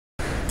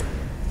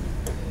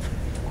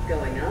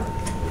Going up.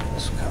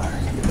 This car.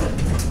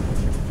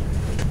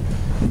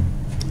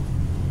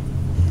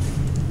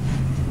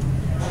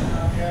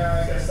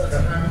 Yeah, I guess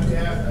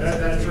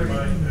that's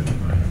right.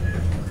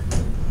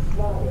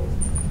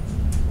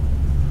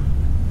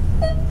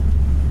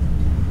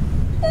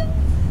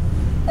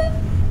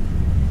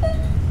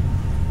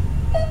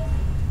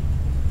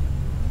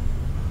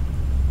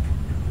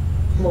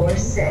 Floor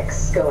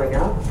 6 going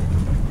up.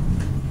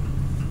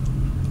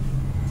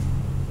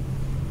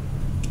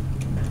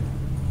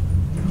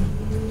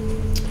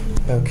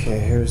 Okay,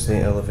 here's the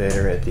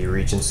elevator at the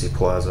Regency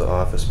Plaza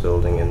office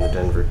building in the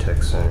Denver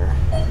Tech Center.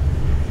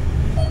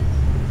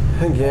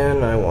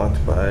 Again, I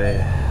walked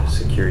by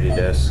security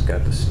desk,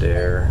 got the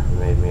stare,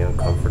 made me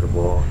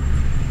uncomfortable.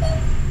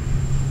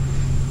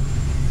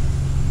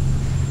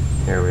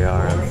 Here we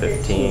are on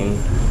 15.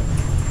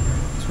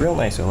 It's a real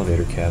nice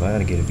elevator cab. I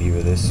gotta get a view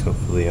of this.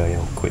 Hopefully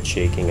I'll quit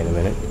shaking in a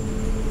minute.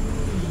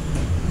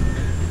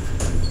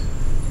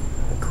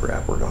 Oh,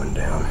 crap, we're going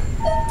down.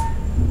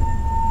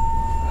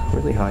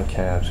 Really high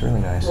cabs,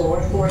 really nice.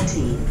 Floor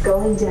 14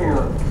 going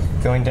down.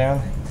 Going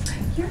down?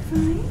 You're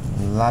fine.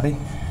 Lobby?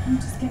 I'm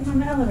just getting on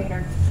the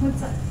elevator.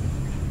 What's up?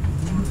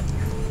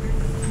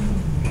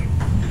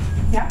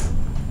 Yeah?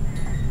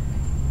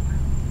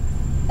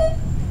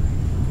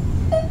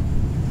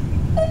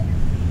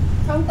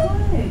 Oh,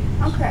 good.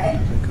 Okay.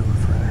 Go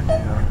further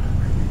down.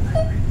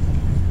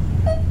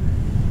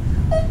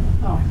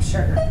 Oh, I'm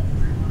sure.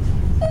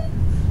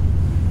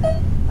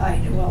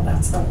 Well,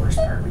 that's the worst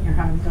part when you're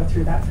having to go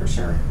through that for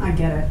sure. I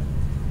get it.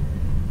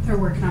 They're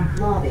working on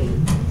Lobby.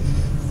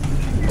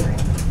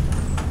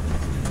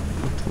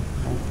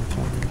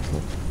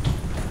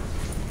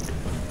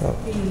 Oh,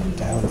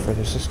 down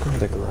further. Does this go to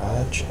the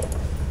garage?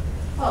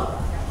 Oh.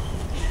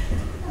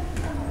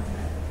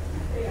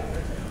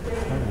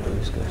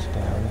 This goes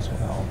down as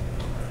well.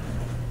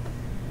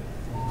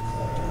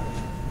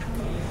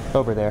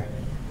 Over there.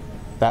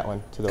 That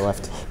one, to the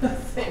left.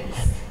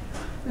 Thanks.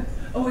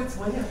 Oh, it's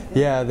way up there.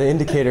 Yeah, the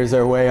indicators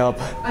are way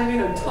up. I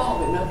mean, I'm tall,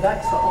 but not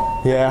that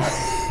tall. Yeah.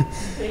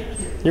 Thank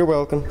you. You're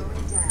welcome.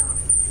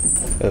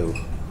 Oh.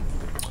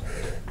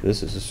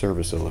 This is a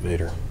service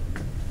elevator.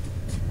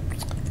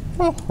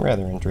 Well,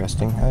 rather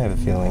interesting. I have a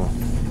feeling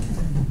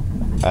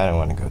I don't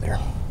want to go there.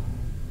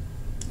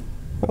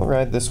 We'll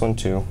ride this one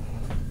too.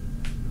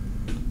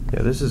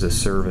 Yeah, this is a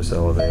service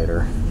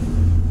elevator.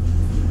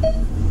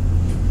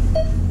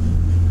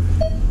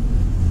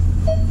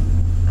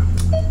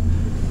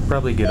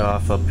 Probably get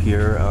off up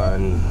here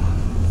on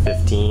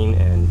 15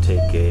 and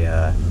take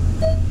a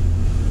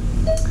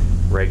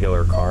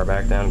regular car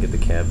back down and get the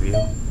cab view.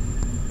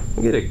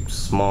 I'll get a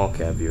small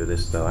cab view of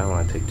this though. I don't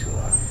want to take too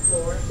long.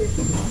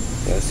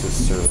 Yeah, this is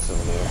service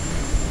elevator.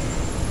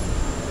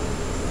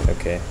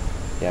 Okay.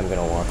 Yeah, I'm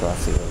gonna walk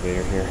off the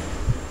elevator here.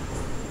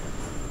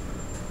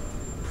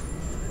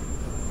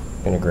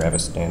 Gonna grab a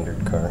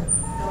standard car.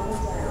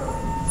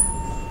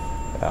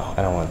 Oh,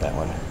 I don't want that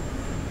one.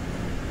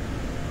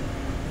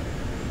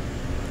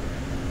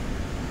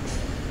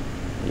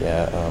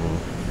 Yeah,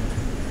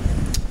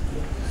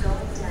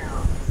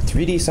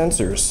 3D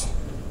sensors.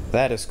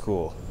 That is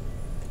cool.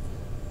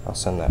 I'll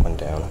send that one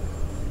down.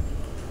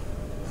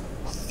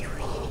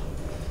 3.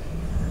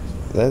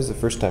 That is the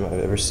first time I've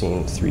ever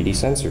seen 3D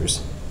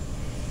sensors.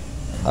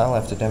 I'll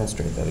have to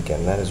demonstrate that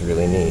again. That is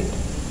really neat.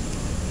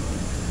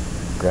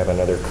 Grab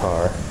another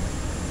car.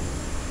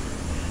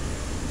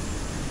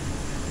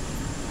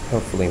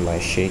 Hopefully my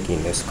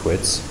shakiness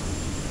quits.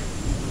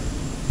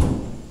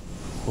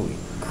 Holy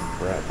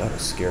crap, that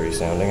was scary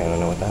sounding. I don't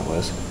know what that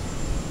was.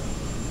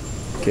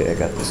 Okay, I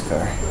got this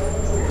car.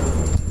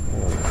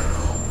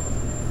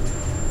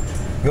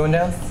 Going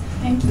down?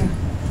 Thank you.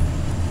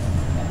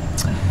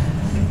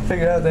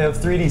 Figured out they have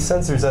 3D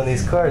sensors on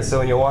these cars, so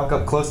when you walk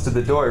up close to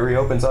the door, it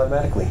reopens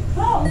automatically.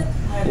 Oh,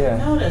 I didn't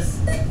notice.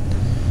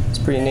 It's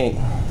pretty neat.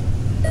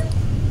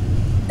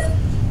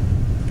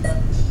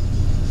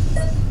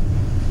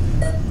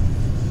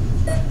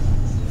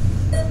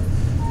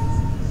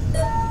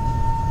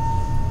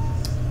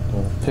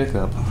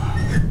 Pickup.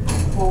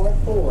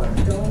 4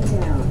 going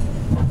down.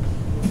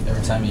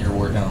 Every time you're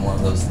working on one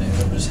of those things,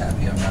 I'm just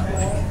happy I'm not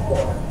making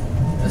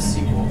a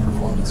sequel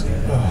performance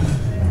good.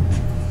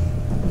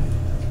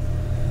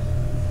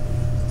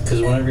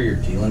 Because whenever you're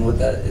dealing with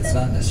that, it's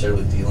not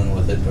necessarily dealing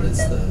with it, but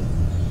it's the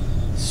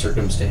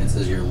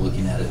circumstances you're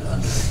looking at it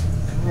under.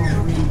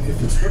 Well, I mean,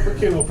 if it's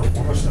replicatable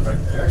performance stuff, I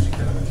actually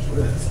kind of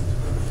enjoy it.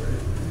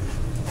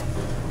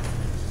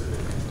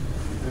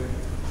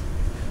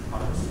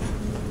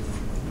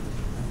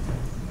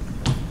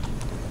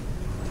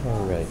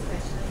 Alright.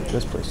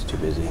 This place is too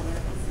busy.